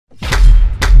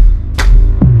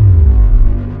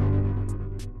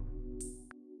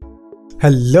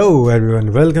Hello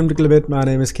everyone, welcome to kilObit. My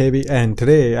name is KB and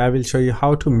today I will show you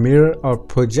how to mirror or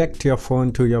project your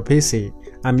phone to your PC.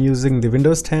 I'm using the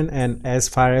Windows 10 and as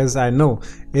far as I know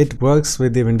it works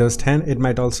with the Windows 10. It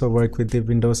might also work with the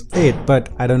Windows 8, but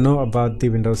I don't know about the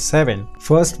Windows 7.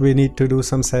 First we need to do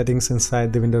some settings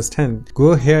inside the Windows 10.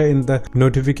 Go here in the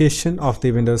notification of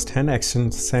the Windows 10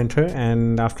 Action Center,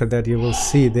 and after that you will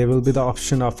see there will be the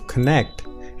option of connect.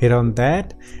 Hit on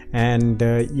that and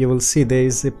you will see there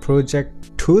is a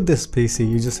project to this PC.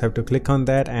 You just have to click on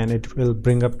that and it will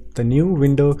bring up the new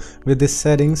window with the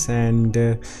settings, and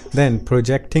then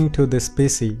projecting to this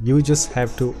PC you just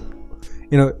have to,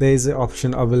 there is an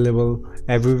option available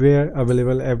everywhere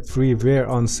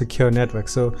on secure network.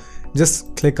 So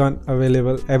just click on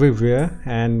available everywhere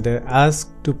and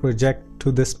ask to project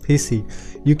to this PC.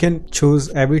 You can choose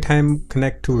every time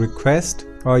connect to request,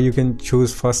 or you can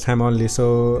choose first time only.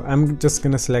 So I'm just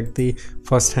gonna select the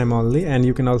first time only, and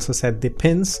you can also set the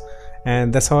pins,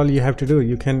 and that's all you have to do.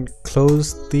 You can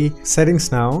close the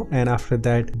settings now, and after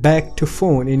that back to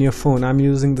phone. In your phone, I'm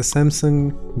using the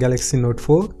Samsung Galaxy Note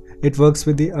 4. It works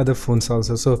with the other phones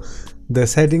also, so the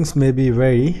settings may be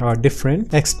very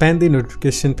different. Expand the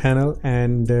notification panel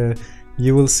and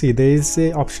you will see there is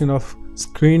a option of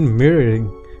screen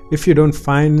mirroring. If you don't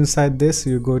find inside this,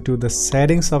 you go to the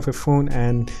settings of a phone,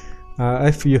 and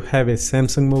if you have a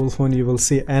Samsung mobile phone you will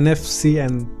see NFC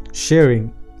and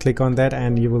sharing. Click on that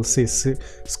and you will see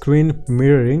screen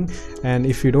mirroring, and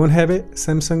if you don't have a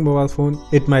Samsung mobile phone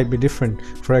it might be different.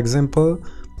 For example,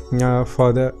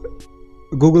 for the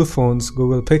Google phones,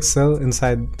 Google Pixel,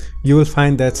 inside you will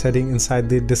find that setting inside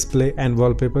the display and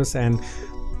wallpapers, and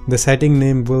the setting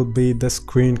name will be the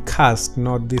screencast,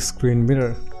 not the screen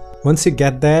mirror. Once you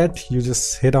get that, you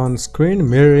just hit on screen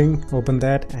mirroring, open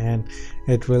that, and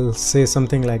it will say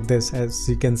something like this. As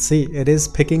you can see, it is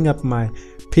picking up my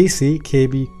PC,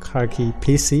 KB Karki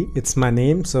PC. It's my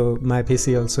name, so my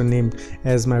PC also named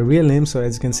as my real name. So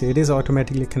as you can see, it is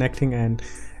automatically connecting, and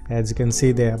as you can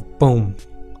see there, boom,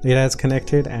 it has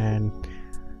connected and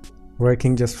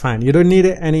working just fine. You don't need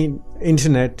any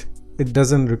internet. It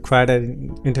doesn't require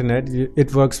an internet.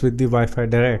 It works with the Wi-Fi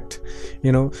direct,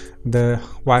 the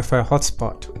Wi-Fi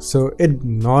hotspot. So it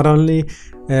not only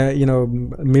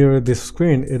mirror the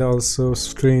screen, it also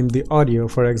stream the audio.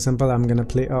 For example, I'm gonna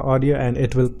play audio and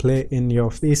it will play in your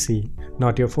PC,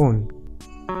 not your phone.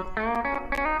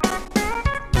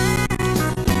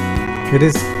 It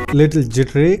is little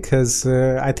jittery because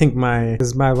I think my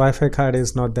Wi-Fi card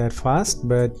is not that fast,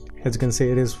 but as you can see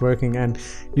it is working. And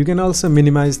you can also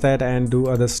minimize that and do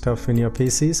other stuff in your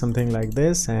PC, something like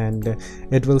this, and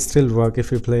it will still work.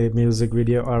 If you play music,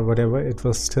 video or whatever, it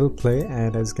will still play,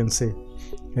 and as you can see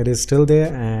it is still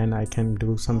there, and I can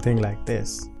do something like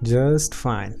this just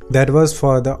fine. That was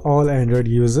for the all Android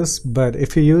users, but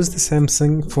if you use the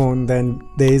Samsung phone then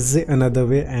there is another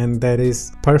way, and that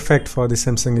is perfect for the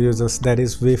Samsung users. That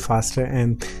is way faster,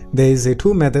 and there is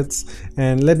two methods,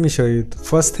 and let me show you.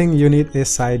 First thing, you need a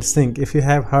side sync. If you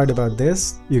have heard about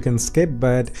this you can skip,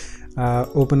 but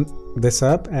open this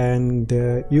up, and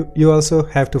you also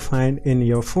have to find in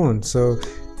your phone. So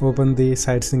open the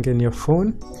side sync in your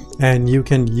phone and you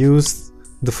can use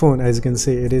the phone. As you can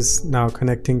see, it is now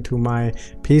connecting to my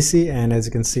PC, and as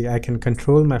you can see I can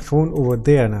control my phone over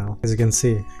there now, as you can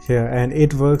see here, and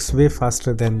it works way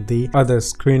faster than the other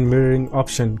screen mirroring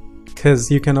option, because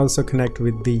you can also connect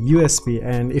with the USB,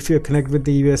 and if you connect with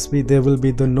the USB there will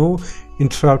be no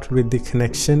interrupt with the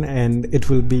connection, and it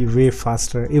will be way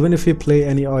faster. Even if you play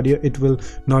any audio it will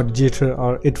not jitter,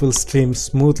 or it will stream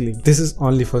smoothly. This is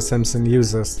only for Samsung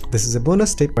users. This is a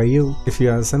bonus tip for you if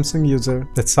you are a Samsung user.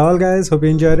 That's all guys, hope you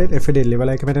enjoyed it. If you did, leave a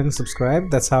like, comment and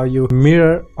subscribe. That's how you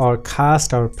mirror or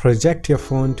cast or project your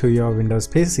phone to your Windows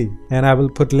PC, and I will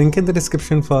put link in the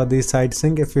description for the side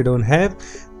sync. If you don't have,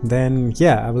 then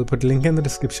yeah, I will put link in the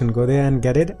description. Go there and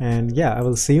get it, and yeah, I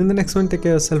will see you in the next one. Take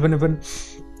care of yourself and everyone.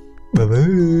 Bye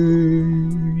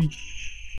bye.